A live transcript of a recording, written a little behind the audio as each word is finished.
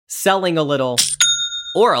Selling a little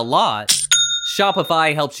or a lot,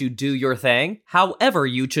 Shopify helps you do your thing, however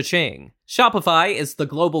you cha-ching. Shopify is the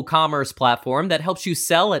global commerce platform that helps you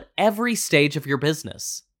sell at every stage of your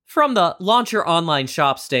business. From the launch your online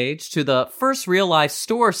shop stage to the first real-life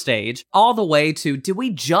store stage, all the way to did we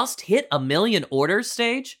just hit 1 million orders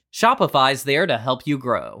stage? Shopify's there to help you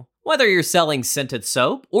grow. Whether you're selling scented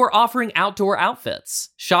soap or offering outdoor outfits,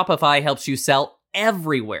 Shopify helps you sell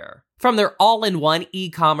everywhere. From their all-in-one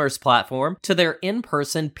e-commerce platform to their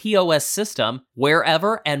in-person POS system,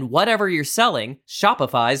 wherever and whatever you're selling,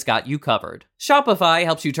 Shopify's got you covered. Shopify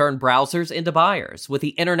helps you turn browsers into buyers with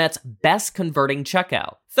the internet's best converting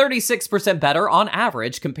checkout, 36% better on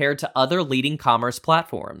average compared to other leading commerce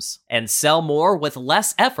platforms. And sell more with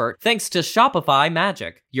less effort thanks to Shopify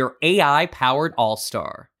Magic, your AI-powered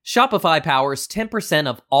all-star. Shopify powers 10%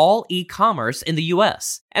 of all e-commerce in the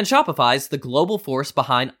US, and Shopify's the global force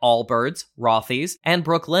behind Allbirds, Rothy's, and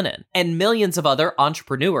Brooklinen, and millions of other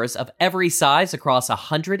entrepreneurs of every size across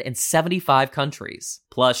 175 countries.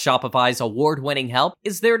 Plus, Shopify's award-winning help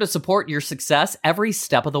is there to support your success every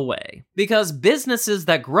step of the way. Because businesses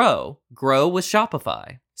that grow with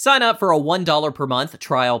Shopify. Sign up for a $1 per month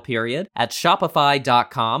trial period at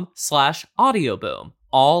shopify.com/audioboom,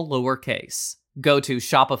 all lowercase. Go to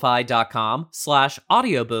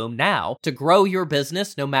shopify.com/audioboom now to grow your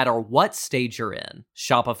business no matter what stage you're in.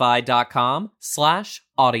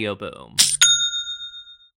 Shopify.com/audioboom.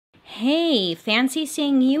 Hey, fancy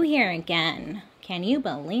seeing you here again. Can you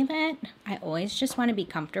believe it? I always just want to be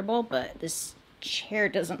comfortable, but this chair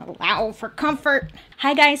doesn't allow for comfort.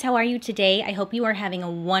 Hi guys, how are you today? I hope you are having a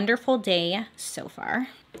wonderful day so far.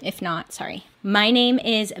 If not, sorry. My name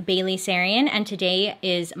is Bailey Sarian, and today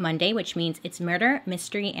is Monday, which means it's Murder,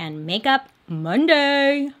 Mystery, and Makeup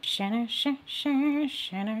Monday.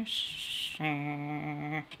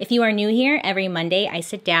 If you are new here, every Monday I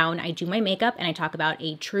sit down, I do my makeup, and I talk about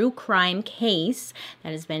a true crime case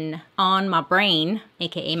that has been on my brain,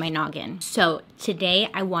 aka my noggin. So today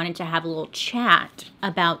I wanted to have a little chat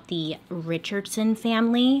about the Richardson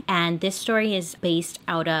family, and this story is based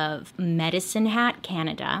out of Medicine Hat,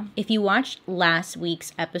 Canada. If you watched last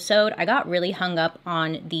week's episode, I got really hung up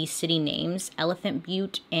on the city names, Elephant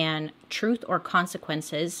Butte and Truth or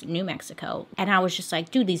Consequences, New Mexico. And I was just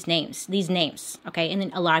like, dude, these names, okay? And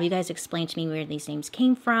then a lot of you guys explained to me where these names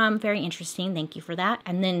came from. Very interesting. Thank you for that.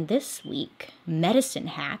 And then this week, Medicine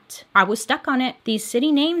Hat. I was stuck on it. These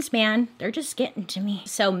city names, man, they're just getting to me.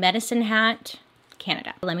 So Medicine Hat,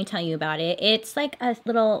 Canada. Let me tell you about it. It's like a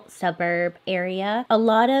little suburb area. A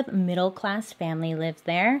lot of middle-class family lives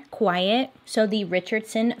there. Quiet. So the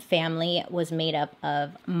Richardson family was made up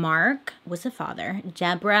of Mark was the father,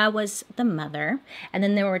 Deborah was the mother, and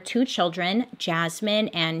then there were 2 children, Jasmine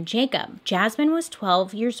and Jacob. Jasmine was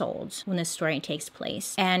 12 years old when this story takes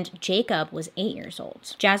place, and Jacob was 8 years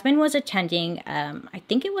old. Jasmine was attending, I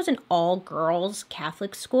think it was an all-girls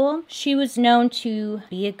Catholic school. She was known to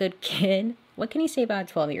be a good kid. What can you say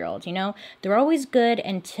about a 12-year-old? You know, they're always good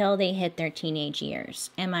until they hit their teenage years.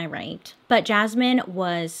 Am I right? But Jasmine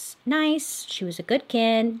was nice. She was a good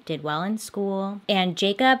kid, did well in school. And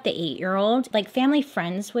Jacob, the 8-year-old, like family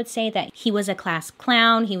friends would say that he was a class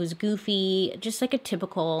clown. He was goofy, just like a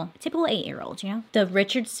typical 8-year-old, you know? The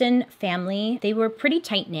Richardson family, they were pretty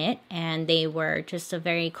tight-knit and they were just a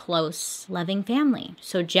very close, loving family.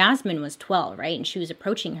 So Jasmine was 12, right? And she was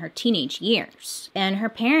approaching her teenage years. And her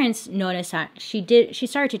parents noticed that she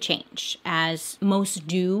started to change, as most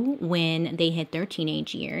do when they hit their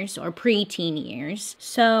teenage years or pre-teen years.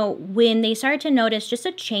 So when they started to notice just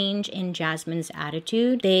a change in Jasmine's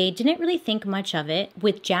attitude, they didn't really think much of it.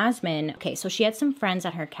 With Jasmine, okay, so she had some friends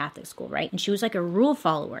at her Catholic school, right? And she was like a rule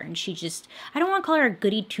follower, and she just, I don't want to call her a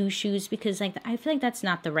goody two-shoes because like I feel like that's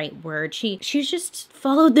not the right word. She just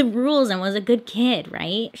followed the rules and was a good kid,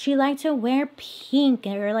 right? She liked to wear pink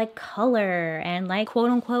or like color and like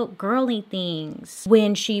quote-unquote girly things.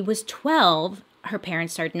 When she was 12, her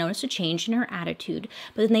parents started to notice a change in her attitude,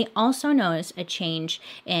 but then they also noticed a change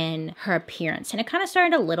in her appearance. And it kind of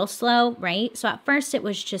started a little slow, right? So at first it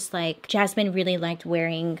was just like Jasmine really liked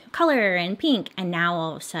wearing color and pink, and now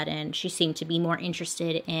all of a sudden she seemed to be more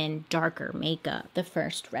interested in darker makeup, the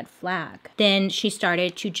first red flag. Then she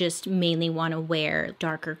started to just mainly want to wear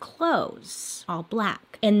darker clothes, all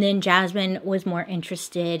black. And then Jasmine was more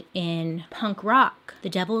interested in punk rock, the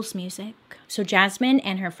devil's music. back. So Jasmine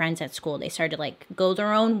and her friends at school, they started to like go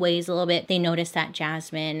their own ways a little bit. They noticed that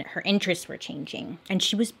Jasmine, her interests were changing and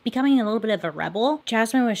she was becoming a little bit of a rebel.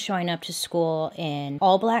 Jasmine was showing up to school in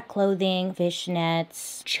all black clothing,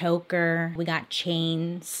 fishnets, choker. We got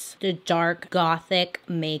chains, the dark gothic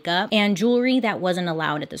makeup, and jewelry that wasn't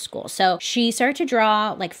allowed at the school. So she started to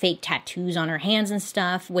draw like fake tattoos on her hands and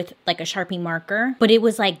stuff with like a Sharpie marker, but it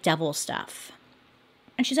was like devil stuff.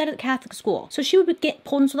 And she's at a Catholic school. So she would get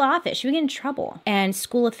pulled into the office. She would get in trouble. And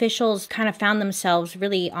school officials kind of found themselves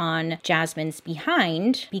really on Jasmine's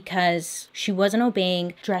behind because she wasn't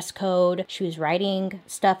obeying dress code. She was writing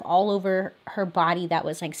stuff all over her body that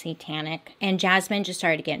was like satanic. And Jasmine just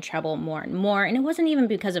started to get in trouble more and more. And it wasn't even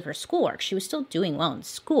because of her schoolwork. She was still doing well in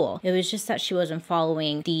school. It was just that she wasn't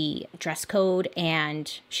following the dress code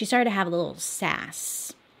and she started to have a little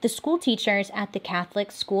sass. The school teachers at the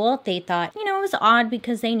Catholic school, they thought, it was odd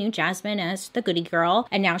because they knew Jasmine as the goody girl.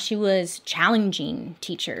 And now she was challenging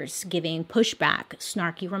teachers, giving pushback,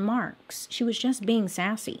 snarky remarks. She was just being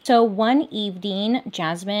sassy. So one evening,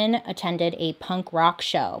 Jasmine attended a punk rock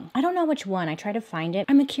show. I don't know which one. I tried to find it.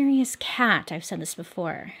 I'm a curious cat. I've said this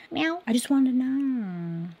before. Meow. I just wanted to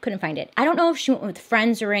know. Couldn't find it. I don't know if she went with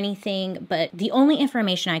friends or anything, but the only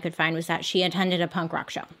information I could find was that she attended a punk rock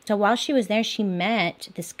show. So while she was there, she met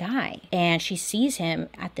this guy and she sees him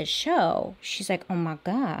at the show. She's like, oh my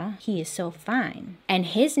God, he is so fine. And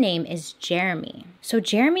his name is Jeremy. So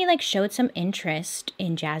Jeremy like showed some interest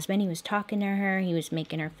in Jasmine. He was talking to her. He was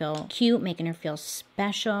making her feel cute, making her feel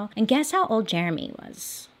special. And guess how old Jeremy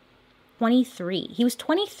was? 23. He was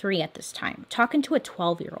 23 at this time, talking to a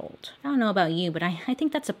 12-year-old. I don't know about you, but I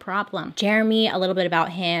think that's a problem. Jeremy, a little bit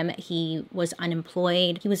about him. He was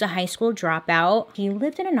unemployed. He was a high school dropout. He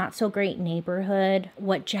lived in a not so great neighborhood.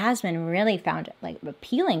 What Jasmine really found like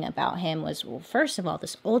appealing about him was, well, first of all,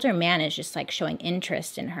 this older man is just like showing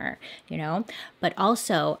interest in her, but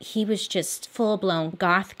also he was just full-blown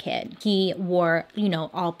goth kid. He wore,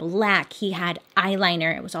 all black. He had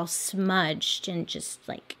eyeliner. It was all smudged and just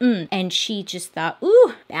like, and she just thought,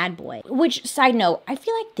 ooh, bad boy. Which, side note, I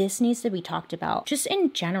feel like this needs to be talked about just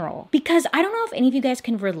in general. Because I don't know if any of you guys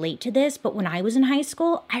can relate to this, but when I was in high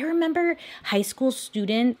school, I remember high school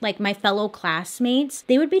students, like my fellow classmates,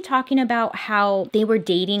 they would be talking about how they were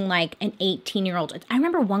dating like an 18-year-old. I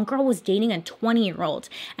remember one girl was dating a 20-year-old.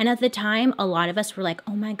 And at the time, a lot of us were like,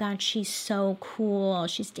 oh my God, she's so cool.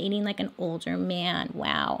 She's dating like an older man.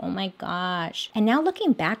 Wow. Oh my gosh. And now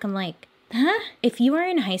looking back, I'm like, if you are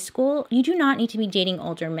in high school, you do not need to be dating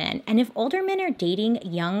older men. And if older men are dating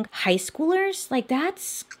young high schoolers, like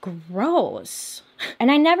that's gross. And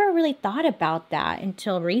I never really thought about that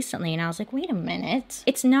until recently. And I was like, wait a minute.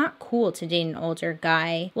 It's not cool to date an older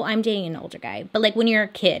guy. Well, I'm dating an older guy. But like when you're a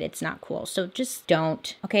kid, it's not cool. So just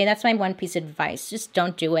don't. Okay, that's my one piece of advice. Just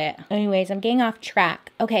don't do it. Anyways, I'm getting off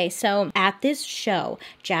track. Okay, so at this show,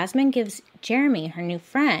 Jasmine gives Jeremy, her new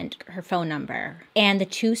friend, her phone number. And the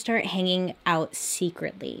two start hanging out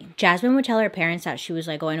secretly. Jasmine would tell her parents that she was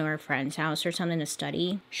like going to her friend's house or something to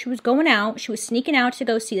study. She was going out. She was sneaking out to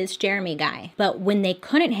go see this Jeremy guy. But when they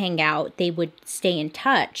couldn't hang out, they would stay in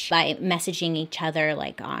touch by messaging each other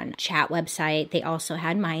like on chat website. They also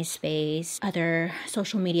had MySpace, other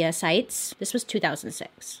social media sites. This was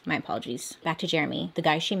 2006. My apologies. Back to Jeremy, the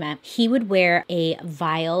guy she met. He would wear a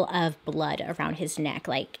vial of blood around his neck.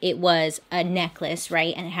 Like it was a necklace,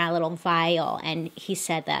 right? And it had a little vial. And he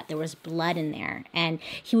said that there was blood in there. And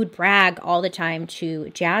he would brag all the time to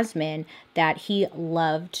Jasmine that he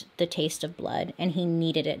loved the taste of blood and he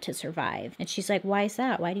needed it to survive. And she's like, why is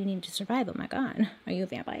that? Why do you need to survive? Oh my God. Are you a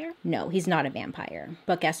vampire? No, he's not a vampire.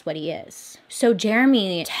 But guess what he is? So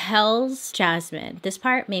Jeremy tells Jasmine, this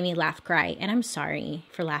part made me laugh cry. And I'm sorry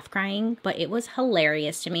for laugh crying, but it was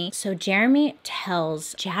hilarious to me. So Jeremy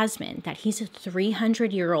tells Jasmine that he's a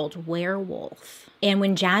 300-year-old werewolf. And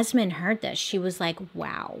when Jasmine heard this, she was like,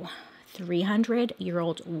 wow.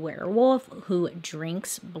 300-year-old werewolf who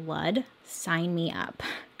drinks blood? Sign me up.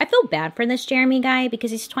 I feel bad for this Jeremy guy because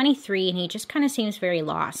he's 23 and he just kind of seems very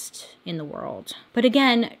lost in the world. But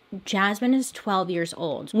again, Jasmine is 12 years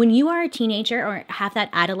old. When you are a teenager or have that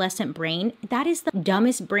adolescent brain, that is the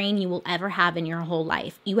dumbest brain you will ever have in your whole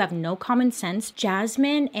life. You have no common sense.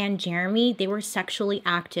 Jasmine and Jeremy, they were sexually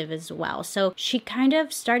active as well. So she kind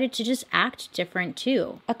of started to just act different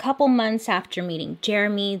too. A couple months after meeting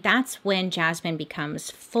Jeremy, that's when Jasmine becomes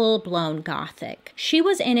full-blown gothic. She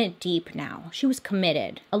was in it deep now. She was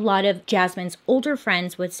committed. A lot of Jasmine's older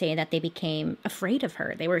friends would say that they became afraid of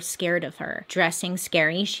her. They were scared of her. Dressing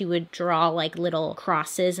scary, she would draw like little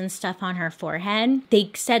crosses and stuff on her forehead.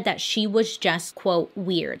 They said that she was just, quote,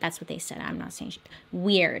 weird. That's what they said. I'm not saying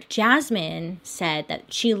weird. Jasmine said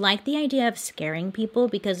that she liked the idea of scaring people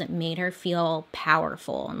because it made her feel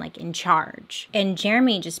powerful and like in charge. And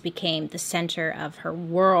Jeremy just became the center of her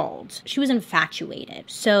world. She was infatuated.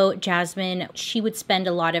 So Jasmine, she would spend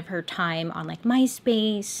a lot of her time on like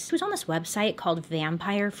MySpace. She was on this website called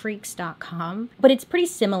vampirefreaks.com, but it's pretty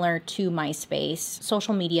similar to MySpace,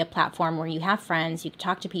 social media platform where you have friends, you can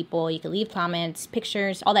talk to people, you can leave comments,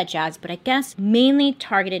 pictures, all that jazz, but I guess mainly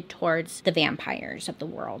targeted towards the vampires of the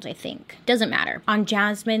world, I think. Doesn't matter. On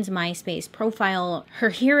Jasmine's MySpace profile, her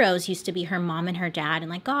heroes used to be her mom and her dad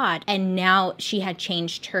and like God, and now she had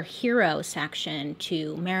changed her hero section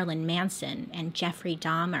to Marilyn Manson and Jeffrey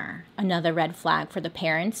Dahmer. Another red flag for the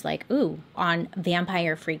parents, like, ooh, on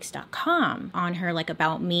vampirefreaks.com, on her like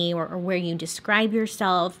about me or where you describe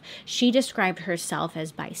yourself, she described herself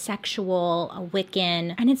as bisexual, a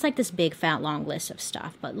Wiccan, and it's like this big fat long list of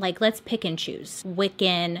stuff, but like let's pick and choose.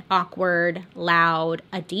 Wiccan, awkward, loud,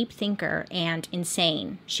 a deep thinker, and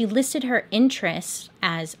insane. She listed her interests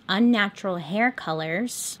as unnatural hair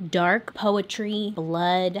colors, dark poetry,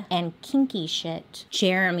 blood, and kinky shit.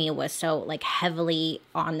 Jeremy was so like heavily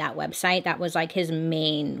on that website. That was like his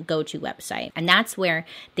main go-to website. And that's where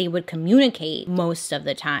they would communicate most of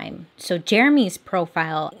the time. So Jeremy's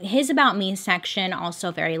profile, his about me section,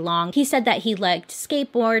 also very long. He said that he liked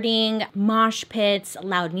skateboarding, mosh pits,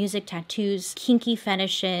 loud music, tattoos, kinky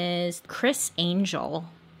fetishes, Criss Angel.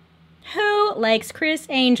 Who likes Criss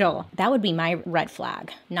Angel? That would be my red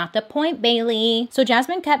flag. Not the point, Bailey. So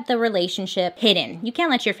Jasmine kept the relationship hidden. You can't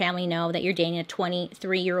let your family know that you're dating a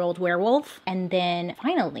 23-year-old werewolf. And then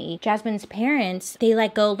finally, Jasmine's parents, they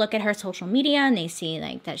like go look at her social media and they see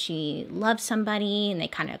like that she loves somebody and they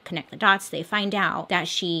kind of connect the dots. They find out that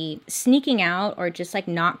she sneaking out or just like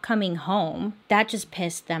not coming home. That just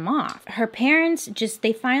pissed them off. Her parents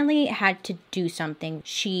they finally had to do something.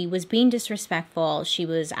 She was being disrespectful. She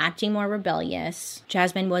was acting more rebellious.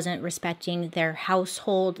 Jasmine wasn't respecting their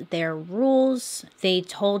household, their rules. They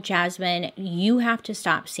told Jasmine, you have to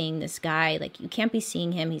stop seeing this guy. Like, you can't be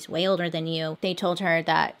seeing him. He's way older than you. They told her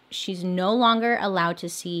that she's no longer allowed to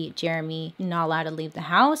see Jeremy, not allowed to leave the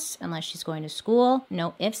house unless she's going to school.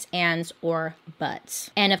 No ifs, ands, or buts.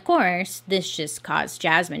 And of course, this just caused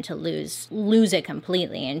Jasmine to lose it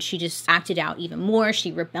completely. And she just acted out even more.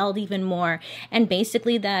 She rebelled even more. And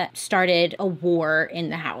basically that started a war in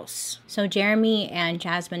the house. So Jeremy and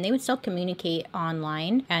Jasmine, they would still communicate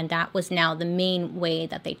online. And that was now the main way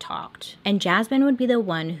that they talked. And Jasmine would be the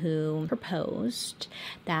one who proposed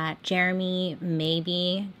that Jeremy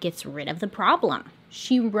maybe gets rid of the problem.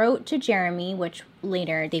 She wrote to Jeremy, which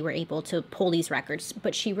later they were able to pull these records,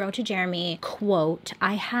 but she wrote to Jeremy, quote,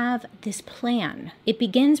 I have this plan. It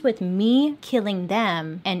begins with me killing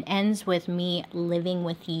them and ends with me living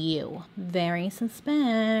with you. Very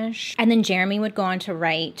suspicious. And then Jeremy would go on to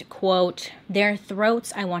write, quote, their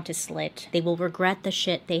throats I want to slit. They will regret the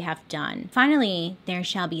shit they have done. Finally, there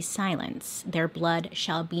shall be silence. Their blood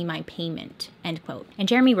shall be my payment, end quote. And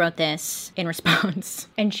Jeremy wrote this in response.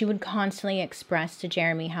 And she would constantly express to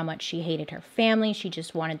Jeremy how much she hated her family. She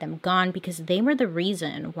just wanted them gone because they were the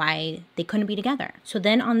reason why they couldn't be together. So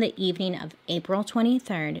then on the evening of April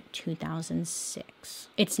 23rd, 2006,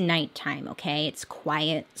 it's nighttime, okay? It's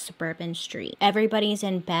quiet suburban street. Everybody's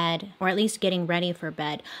in bed, or at least getting ready for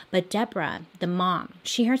bed. But Deborah, the mom,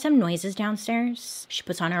 she heard some noises downstairs. She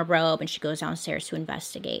puts on her robe and she goes downstairs to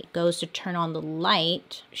investigate. Goes to turn on the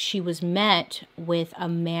light. She was met with a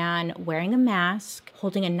man wearing a mask,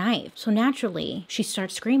 holding a knife. So naturally, she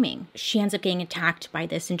starts screaming. She ends up getting attacked by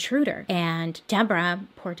this intruder. And Deborah,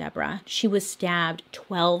 poor Deborah, she was stabbed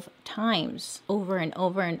 12 times over and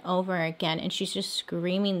over and over again. And she's just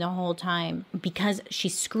screaming the whole time. Because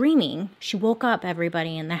she's screaming, she woke up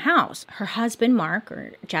everybody in the house. Her husband, Mark,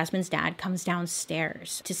 or Jasmine's dad, comes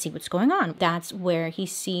downstairs to see what's going on. That's where he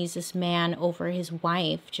sees this man over his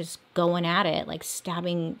wife just going at it, like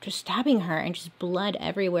stabbing her, and just blood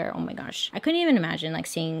everywhere. Oh my gosh. I couldn't even imagine like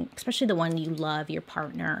seeing, especially the one you love, your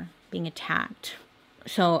partner, being attacked.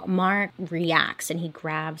 So Mark reacts and he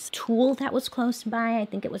grabs a tool that was close by. I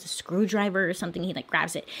think it was a screwdriver or something. He like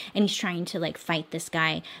grabs it and he's trying to like fight this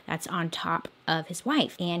guy that's on top of his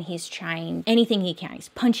wife. And he's trying anything he can. He's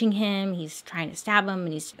punching him. He's trying to stab him.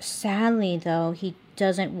 And sadly, though, he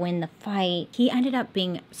doesn't win the fight. He ended up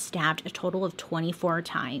being stabbed a total of 24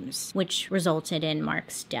 times, which resulted in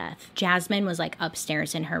Mark's death. Jasmine was like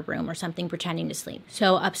upstairs in her room or something, pretending to sleep.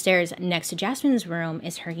 So upstairs next to Jasmine's room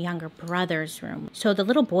is her younger brother's room. So the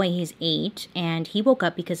little boy, he's 8, and he woke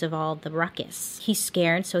up because of all the ruckus. He's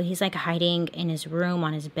scared, so he's like hiding in his room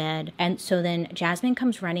on his bed. And so then Jasmine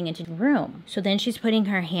comes running into the room. So then she's putting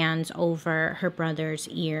her hands over her brother's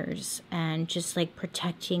ears and just like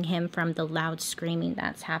protecting him from the loud screaming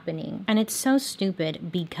that's happening. And it's so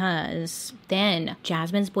stupid because then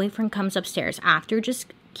Jasmine's boyfriend comes upstairs after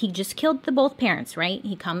he just killed the both parents, right?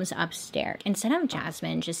 He comes upstairs. Instead of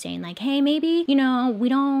Jasmine just saying like, hey, maybe, we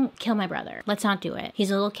don't kill my brother. Let's not do it.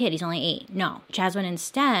 He's a little kid. He's only 8. No. Jasmine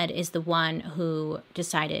instead is the one who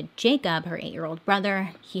decided Jacob, her 8-year-old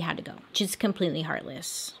brother, he had to go. Just completely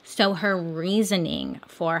heartless. So her reasoning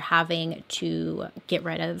for having to get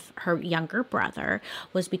rid of her younger brother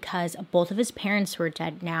was because both of his parents were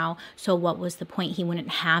dead now. So what was the point? He wouldn't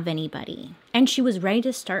have anybody. And she was ready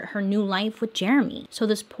to start her new life with Jeremy. So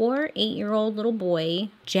this poor 8-year-old little boy,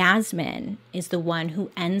 Jasmine, is the one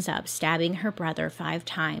who ends up stabbing her brother 5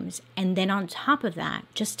 times. And then on top of that,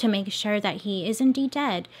 just to make sure that he is indeed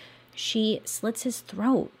dead, she slits his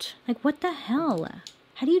throat. Like, what the hell?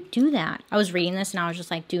 How do you do that? I was reading this and I was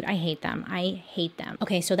just like, dude, I hate them. I hate them.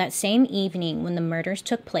 Okay, so that same evening when the murders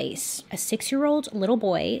took place, a 6-year-old little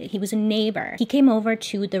boy, he was a neighbor. He came over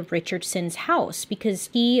to the Richardsons' house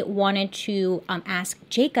because he wanted to ask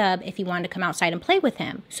Jacob if he wanted to come outside and play with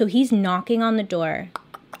him. So he's knocking on the door.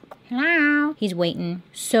 Hello. He's waiting.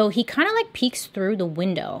 So he kind of like peeks through the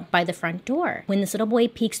window by the front door. When this little boy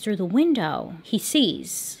peeks through the window, he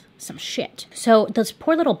sees some shit. So this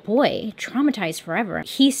poor little boy, traumatized forever,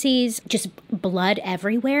 he sees just blood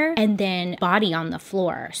everywhere and then body on the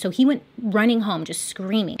floor. So he went running home just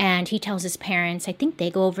screaming, and he tells his parents. I think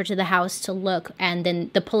they go over to the house to look, and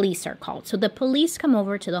then the police are called. So the police come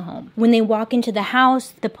over to the home. When they walk into the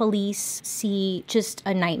house, the police see just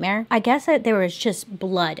a nightmare. I guess that there was just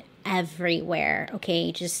blood everywhere.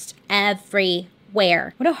 Okay, just everywhere.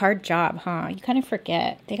 What a hard job, huh? You kind of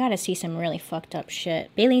forget. They gotta see some really fucked up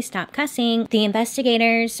shit. Bailey, stop cussing. The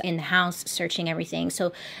investigators in the house searching everything.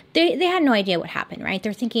 So they had no idea what happened, right?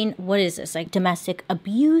 They're thinking, what is this? Like domestic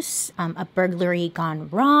abuse? A burglary gone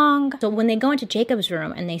wrong? So when they go into Jacob's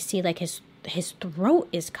room and they see like his throat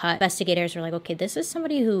is cut, investigators are like, okay, this is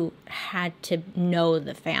somebody who had to know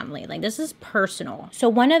the family. Like, this is personal. So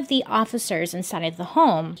one of the officers inside of the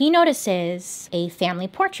home, he notices a family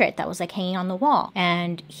portrait that was like hanging on the wall.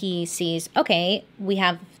 And he sees, okay, we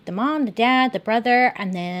have the mom, the dad, the brother,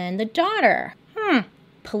 and then the daughter.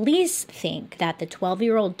 Police think that the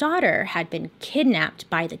 12-year-old daughter had been kidnapped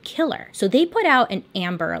by the killer. So they put out an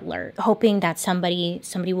Amber Alert, hoping that somebody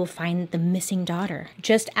will find the missing daughter.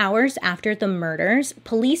 Just hours after the murders,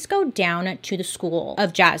 police go down to the school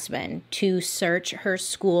of Jasmine to search her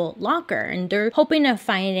school locker. And they're hoping to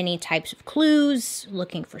find any types of clues,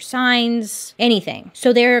 looking for signs, anything.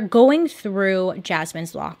 So they're going through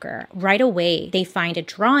Jasmine's locker. Right away, they find a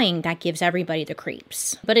drawing that gives everybody the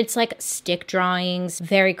creeps. But it's like stick drawings,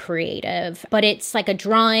 very creative, but it's like a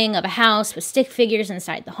drawing of a house with stick figures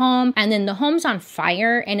inside the home, and then the home's on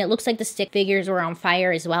fire, and it looks like the stick figures were on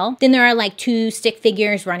fire as well. Then there are like 2 stick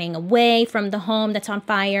figures running away from the home that's on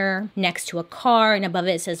fire next to a car, and above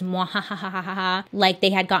it says mwahahaha, like they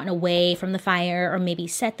had gotten away from the fire or maybe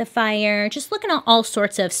set the fire, just looking at all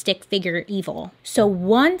sorts of stick figure evil. So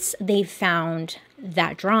once they found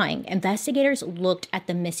that drawing, investigators looked at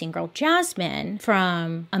the missing girl Jasmine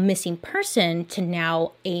from a missing person to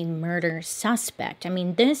now a murder suspect. I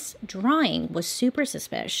mean, this drawing was super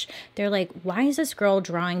suspicious. They're like, why is this girl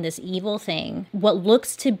drawing this evil thing? What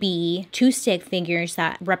looks to be 2 stick figures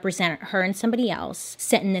that represent her and somebody else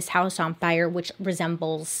setting this house on fire, which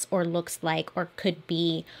resembles or looks like or could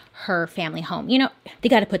be her family home. They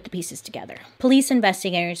got to put the pieces together. Police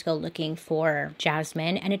investigators go looking for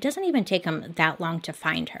Jasmine, and it doesn't even take them that long to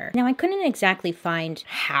find her. Now, I couldn't exactly find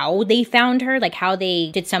how they found her, like how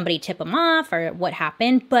did somebody tip them off or what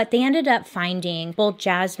happened, but they ended up finding both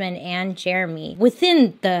Jasmine and Jeremy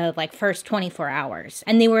within the first 24 hours.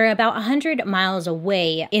 And they were about 100 miles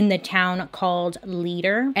away in the town called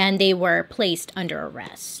Leader, and they were placed under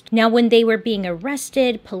arrest. Now, when they were being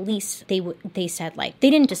arrested, police, they said they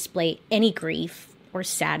didn't display any grief or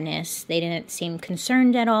sadness. They didn't seem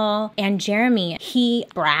concerned at all. And Jeremy, he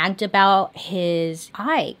bragged about his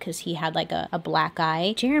eye because he had like a black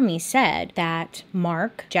eye. Jeremy said that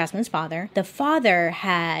Mark, Jasmine's father, the father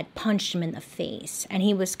had punched him in the face, and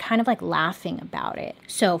he was kind of like laughing about it.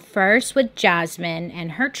 So first with Jasmine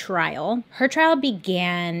and her trial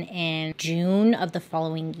began in June of the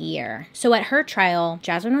following year. So at her trial,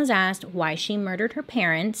 Jasmine was asked why she murdered her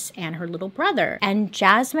parents and her little brother. And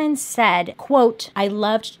Jasmine said, quote, "I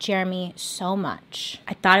loved Jeremy so much.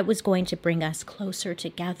 I thought it was going to bring us closer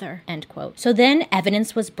together," end quote. So then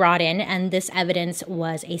evidence was brought in, and this evidence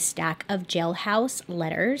was a stack of jailhouse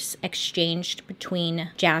letters exchanged between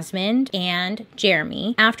Jasmine and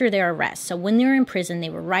Jeremy after their arrest. So when they were in prison, they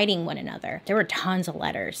were writing one another. There were tons of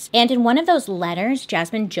letters. And in one of those letters,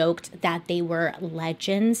 Jasmine joked that they were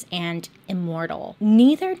legends and immortal.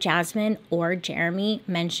 Neither Jasmine or Jeremy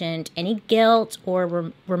mentioned any guilt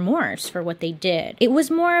or remorse for what they did. It was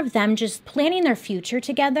more of them just planning their future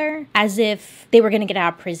together as if they were going to get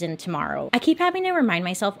out of prison tomorrow. I keep having to remind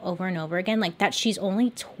myself over and over again, like, that she's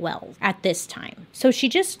only 12 at this time. So she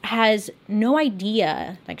just has no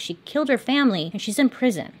idea, like, she killed her family and she's in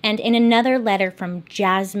prison. And in another letter from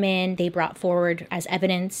Jasmine, they brought forward as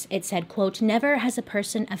evidence, it said, quote, "Never has a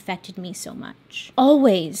person affected me so much.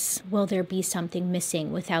 Always will there be something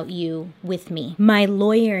missing without you with me. My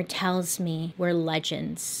lawyer tells me we're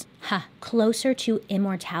legends. Closer to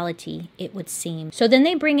immortality, it would seem." So then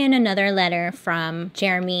they bring in another letter from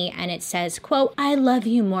Jeremy, and it says, quote, "I love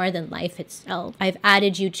you more than life itself. I've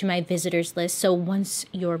added you to my visitors list, so once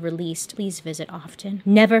you're released, please visit often.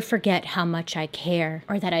 Never forget how much I care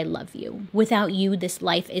or that I love you. Without you, this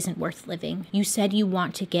life isn't worth living. You said you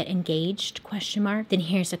want to get engaged, ? Then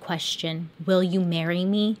here's a question. Will you marry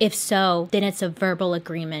me? If so, then it's a verbal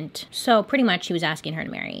agreement." So pretty much he was asking her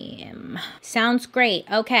to marry him. Sounds great.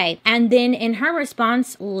 Okay. And then in her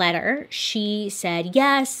response letter, she said,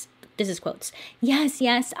 yes, this is quotes,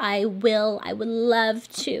 yes, I will. I would love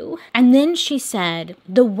to. And then she said,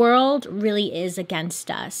 the world really is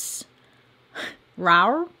against us.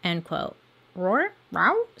 Roar, end quote. Roar?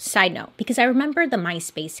 Roar? Side note, because I remember the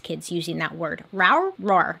MySpace kids using that word. Roar?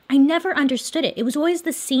 Roar. I never understood it. It was always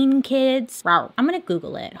the scene kids. Roar. I'm going to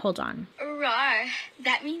Google it. Hold on. Roar.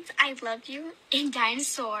 That means I love you in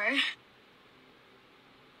dinosaur.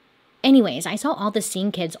 Anyways, I saw all the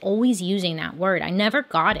scene kids always using that word. I never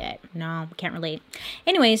got it. No, can't relate.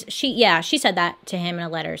 Anyways, she said that to him in a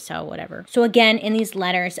letter, so whatever. So again, in these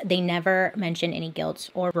letters, they never mention any guilt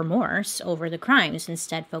or remorse over the crimes,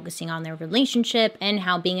 instead focusing on their relationship and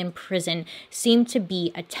how being in prison seemed to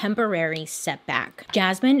be a temporary setback.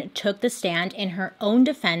 Jasmine took the stand in her own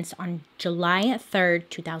defense on July 3rd,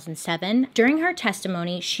 2007. During her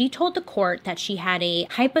testimony, she told the court that she had a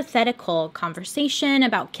hypothetical conversation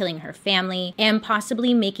about killing her family and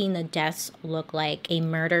possibly making the deaths look like a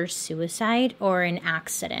murder-suicide or an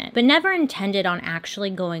accident, but never intended on actually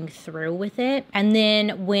going through with it. And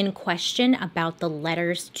then when questioned about the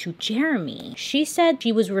letters to Jeremy, she said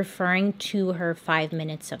she was referring to her 5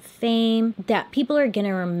 minutes of fame, that people are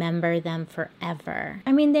gonna remember them forever.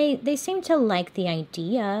 I mean, they seem to like the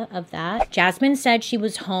idea of that. Jasmine said she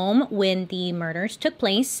was home when the murders took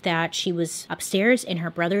place, that she was upstairs in her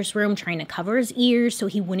brother's room trying to cover his ears so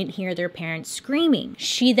he wouldn't hear their parents screaming.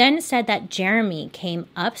 She then said that Jeremy came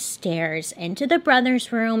upstairs into the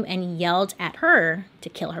brother's room and yelled at her to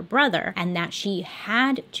kill her brother, and that she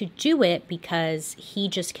had to do it because he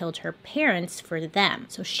just killed her parents for them,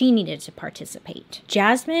 so she needed to participate.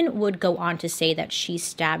 Jasmine would go on to say that she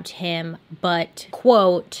stabbed him, but,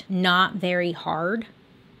 quote, not very hard.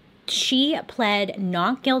 She pled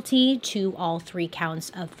not guilty to all 3 counts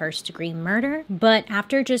of first-degree murder, but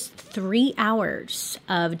after just 3 hours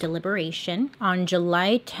of deliberation, on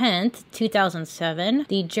July 10th, 2007,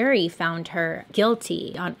 the jury found her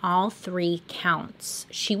guilty on all 3 counts.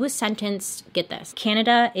 She was sentenced, get this,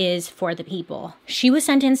 Canada is for the people. She was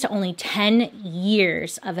sentenced to only 10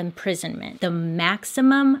 years of imprisonment, the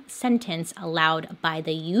maximum sentence allowed by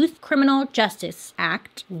the Youth Criminal Justice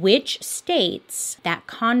Act, which states that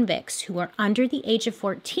convicts who are under the age of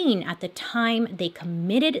 14 at the time they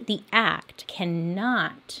committed the act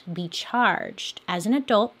cannot be charged as an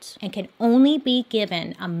adult and can only be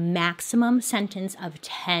given a maximum sentence of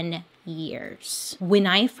 10 years. When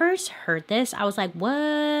I first heard this, I was like,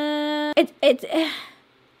 what?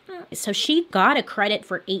 So she got a credit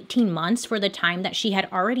for 18 months for the time that she had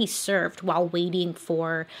already served while waiting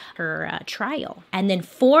for her trial. And then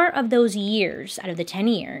 4 of those years out of the 10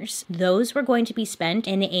 years, those were going to be spent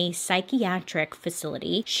in a psychiatric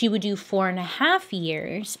facility. She would do 4.5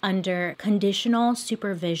 years under conditional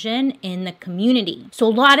supervision in the community. So a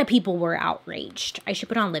lot of people were outraged. I should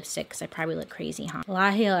put on lipstick because I probably look crazy, huh? A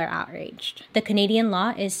lot of people are outraged. The Canadian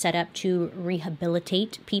law is set up to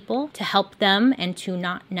rehabilitate people, to help them, and to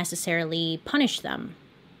not necessarily punish them.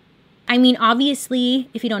 I mean, obviously,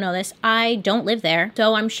 if you don't know this, I don't live there.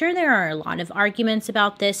 So I'm sure there are a lot of arguments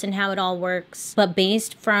about this and how it all works. But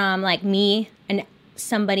based from like me and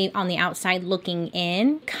somebody on the outside looking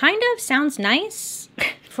in, kind of sounds nice.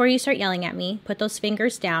 Before you start yelling at me, put those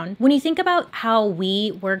fingers down. When you think about how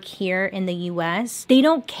we work here in the US, they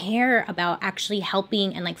don't care about actually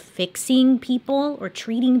helping and like fixing people or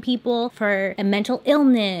treating people for a mental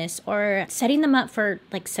illness or setting them up for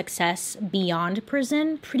like success beyond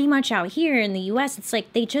prison. Pretty much out here in the US, it's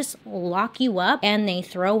like they just lock you up and they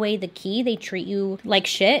throw away the key. They treat you like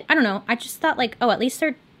shit. I don't know. I just thought like, oh, at least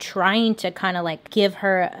they're trying to kind of like give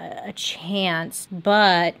her a chance,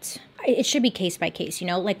 but it should be case by case, you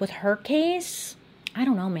know, like with her case, I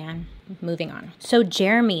don't know, man. Moving on. So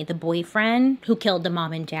Jeremy, the boyfriend who killed the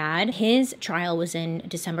mom and dad, his trial was in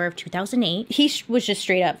December of 2008. He was just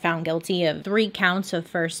straight up found guilty of 3 counts of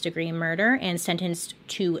first-degree murder and sentenced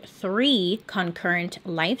to 3 concurrent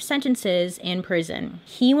life sentences in prison.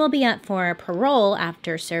 He will be up for parole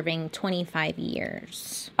after serving 25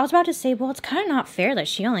 years. I was about to say, well, it's kind of not fair that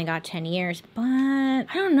she only got 10 years, but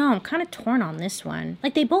I don't know. I'm kind of torn on this one.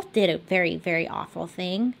 Like, they both did a very, very awful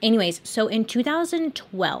thing. Anyways, so in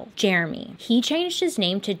 2012, Jeremy, he changed his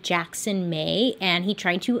name to Jackson May, and he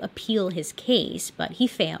tried to appeal his case, but he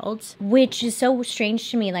failed, which is so strange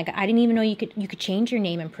to me. Like, I didn't even know you could change your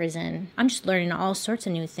name in prison. I'm just learning all sorts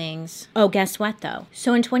of new things. Oh, guess what though?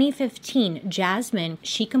 So in 2015, Jasmine,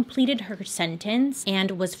 she completed her sentence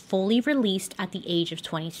and was fully released at the age of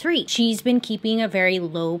 23. She's been keeping a very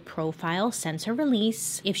low profile since her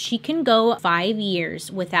release. If she can go 5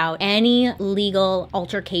 years without any legal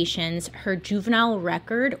altercations, her juvenile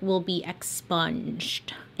record will be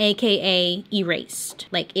expunged, aka erased,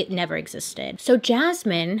 like it never existed. So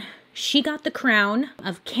Jasmine, she got the crown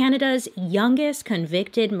of Canada's youngest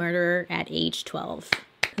convicted murderer at age 12.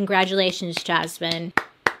 Congratulations, Jasmine.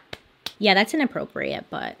 Yeah, that's inappropriate,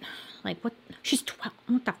 but like what? She's 12.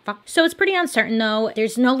 What the fuck? So it's pretty uncertain though.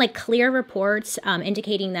 There's no like clear reports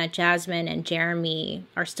indicating that Jasmine and Jeremy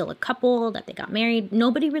are still a couple, that they got married.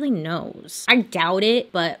 Nobody really knows. I doubt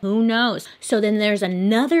it, but who knows? So then there's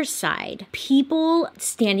another side. People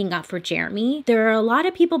standing up for Jeremy. There are a lot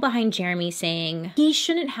of people behind Jeremy saying he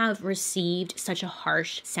shouldn't have received such a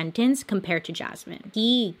harsh sentence compared to Jasmine.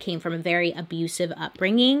 He came from a very abusive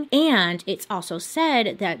upbringing, and it's also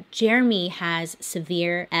said that Jeremy has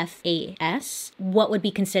severe FAS, what would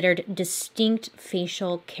be considered distinct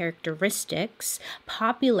facial characteristics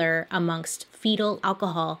popular amongst fetal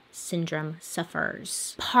alcohol syndrome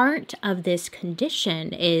sufferers. Part of this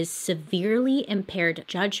condition is severely impaired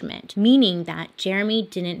judgment, meaning that Jeremy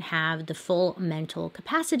didn't have the full mental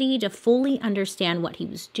capacity to fully understand what he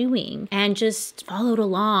was doing and just followed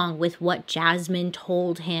along with what Jasmine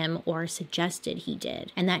told him or suggested he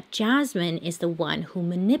did. And that Jasmine is the one who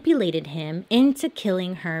manipulated him into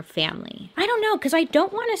killing her family. I don't know, because I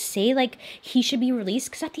don't want to say like he should be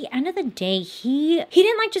released, because at the end of the day, he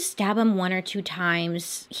didn't like just stab him 1 or 2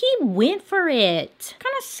 times. He went for it.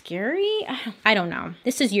 Kind of scary. I don't know.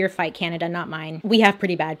 This is your fight, Canada, not mine. We have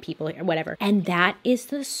pretty bad people here, whatever. And that is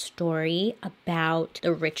the story about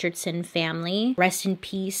the Richardson family. Rest in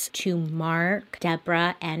peace to Mark,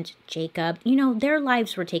 Deborah, and Jacob. You know, their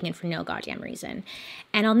lives were taken for no goddamn reason.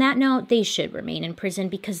 And on that note, they should remain in prison,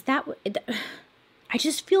 because I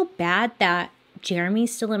just feel bad that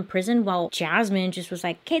Jeremy's still in prison while Jasmine just was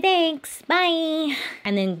like, okay, thanks, bye.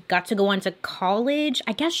 And then got to go on to college.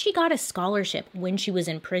 I guess she got a scholarship when she was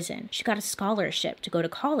in prison. She got a scholarship to go to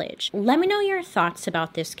college. Let me know your thoughts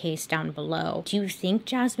about this case down below. Do you think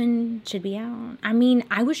Jasmine should be out? I mean,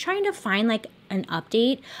 I was trying to find like an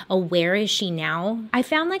update of where is she now. I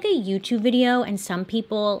found like a YouTube video, and some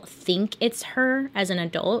people think it's her as an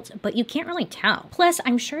adult, but you can't really tell. Plus,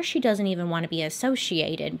 I'm sure she doesn't even want to be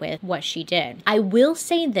associated with what she did. I will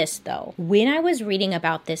say this though, when I was reading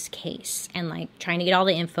about this case and like trying to get all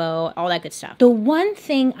the info, all that good stuff, the one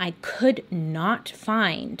thing I could not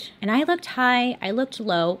find, and I looked high, I looked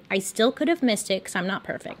low, I still could have missed it because I'm not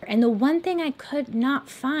perfect, and the one thing I could not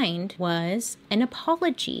find was an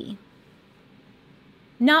apology.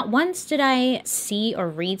 Not once did I see or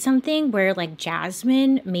read something where like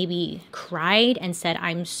Jasmine maybe cried and said,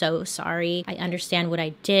 I'm so sorry. I understand what I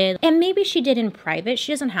did. And maybe she did in private.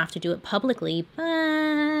 She doesn't have to do it publicly.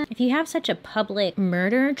 But if you have such a public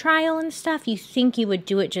murder trial and stuff, you think you would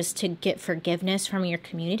do it just to get forgiveness from your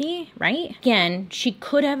community, right? Again, she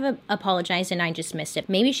could have apologized and I just missed it.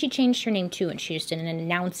 Maybe she changed her name too and she just didn't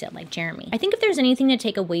announce it like Jeremy. I think if there's anything to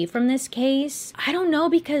take away from this case, I don't know,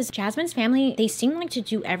 because Jasmine's family, they seem like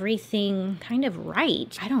to do everything kind of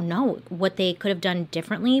right. I don't know what they could have done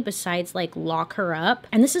differently besides like lock her up.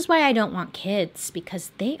 And this is why I don't want kids,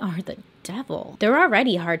 because they are the devil. They're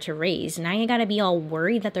already hard to raise. Now you gotta be all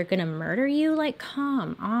worried that they're gonna murder you? Like,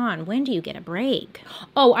 come on, when do you get a break?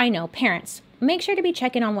 Oh, I know, parents. Make sure to be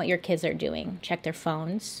checking on what your kids are doing. Check their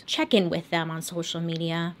phones. Check in with them on social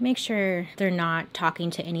media. Make sure they're not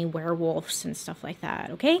talking to any werewolves and stuff like that,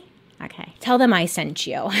 okay? Okay. Tell them I sent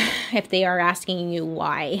you if they are asking you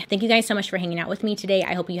why. Thank you guys so much for hanging out with me today.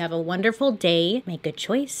 I hope you have a wonderful day. Make good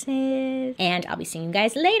choices. And I'll be seeing you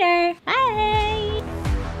guys later. Bye!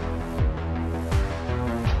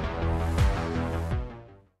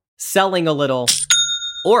 Selling a little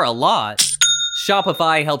or a lot,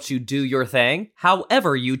 Shopify helps you do your thing,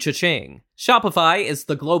 however you cha-ching. Shopify is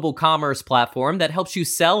the global commerce platform that helps you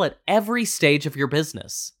sell at every stage of your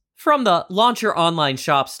business. From the launch your online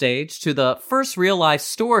shop stage to the first real life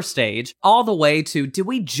store stage, all the way to did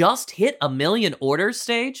we just hit 1 million orders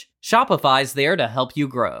stage? Shopify's there to help you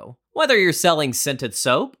grow. Whether you're selling scented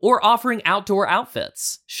soap or offering outdoor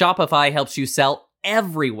outfits, Shopify helps you sell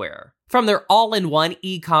everywhere. From their all-in-one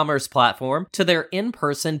e-commerce platform to their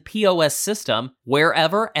in-person POS system,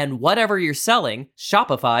 wherever and whatever you're selling,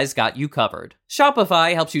 Shopify's got you covered.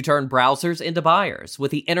 Shopify helps you turn browsers into buyers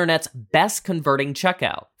with the internet's best converting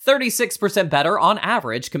checkout, 36% better on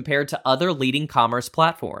average compared to other leading commerce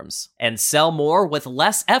platforms. And sell more with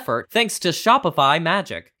less effort thanks to Shopify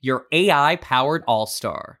Magic, your AI-powered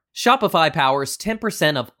all-star. Shopify powers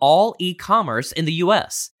 10% of all e-commerce in the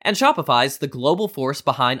US, and Shopify's the global force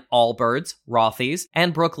behind Allbirds, Rothy's,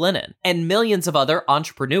 and Brooklinen, and millions of other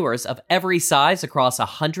entrepreneurs of every size across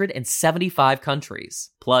 175 countries.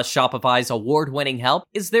 Plus, Shopify's award-winning help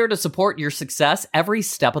is there to support your success every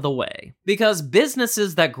step of the way. Because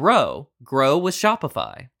businesses that grow with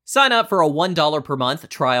Shopify. Sign up for a $1 per month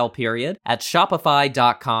trial period at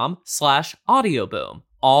shopify.com/audioboom,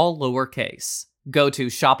 all lowercase. Go to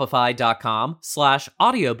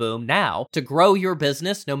shopify.com/audioboom now to grow your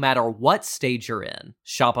business no matter what stage you're in.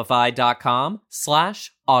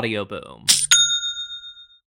 Shopify.com/audioboom.